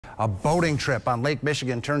A boating trip on Lake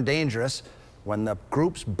Michigan turned dangerous when the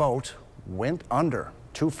group's boat went under.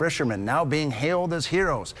 Two fishermen now being hailed as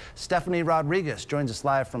heroes. Stephanie Rodriguez joins us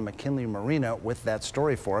live from McKinley Marina with that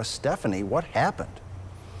story for us. Stephanie, what happened?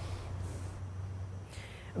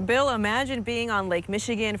 Bill, imagine being on Lake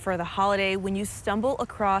Michigan for the holiday when you stumble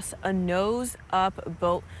across a nose-up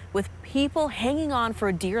boat with people hanging on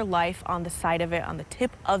for dear life on the side of it, on the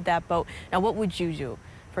tip of that boat. Now, what would you do?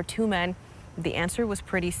 For two men, the answer was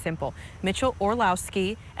pretty simple. Mitchell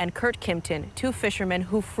Orlowski and Kurt Kimpton, two fishermen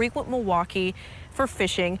who frequent Milwaukee for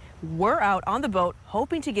fishing, were out on the boat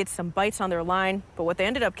hoping to get some bites on their line, but what they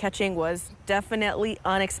ended up catching was definitely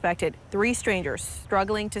unexpected. Three strangers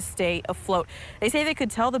struggling to stay afloat. They say they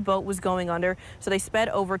could tell the boat was going under, so they sped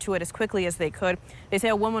over to it as quickly as they could. They say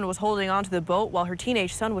a woman was holding onto the boat while her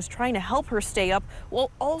teenage son was trying to help her stay up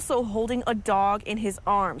while also holding a dog in his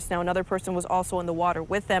arms. Now, another person was also in the water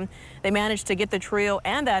with them. They managed to get the trio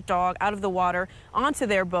and that dog out of the water onto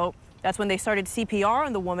their boat. That's when they started CPR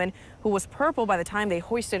on the woman, who was purple by the time they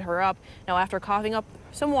hoisted her up. Now, after coughing up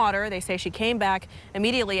some water, they say she came back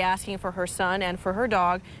immediately asking for her son and for her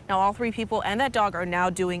dog. Now, all three people and that dog are now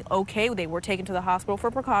doing okay. They were taken to the hospital for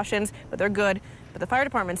precautions, but they're good. But the fire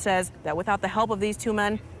department says that without the help of these two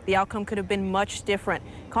men, the outcome could have been much different,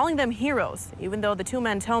 calling them heroes, even though the two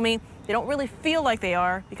men tell me they don't really feel like they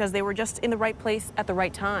are because they were just in the right place at the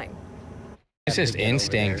right time. It's just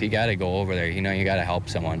instinct. You got to go over there. You know, you got to help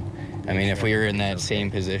someone. I mean, if we were in that same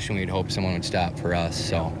position, we'd hope someone would stop for us.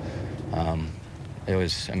 So there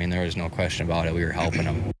was no question about it. We were helping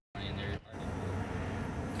them.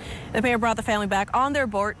 The pair brought the family back on their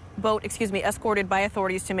boat, escorted by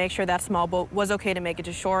authorities to make sure that small boat was okay to make it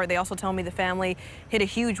to shore. They also tell me the family hit a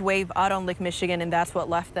huge wave out on Lake Michigan, and that's what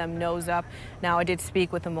left them nose up. Now, I did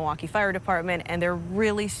speak with the Milwaukee Fire Department, and they're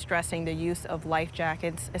really stressing the use of life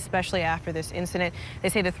jackets, especially after this incident. They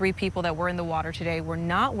say the three people that were in the water today were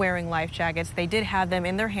not wearing life jackets. They did have them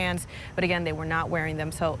in their hands, but again, they were not wearing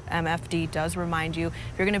them. So MFD does remind you,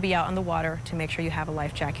 if you're going to be out on the water, to make sure you have a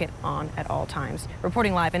life jacket on at all times.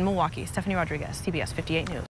 Reporting live in Milwaukee, Stephanie Rodriguez, CBS 58 News.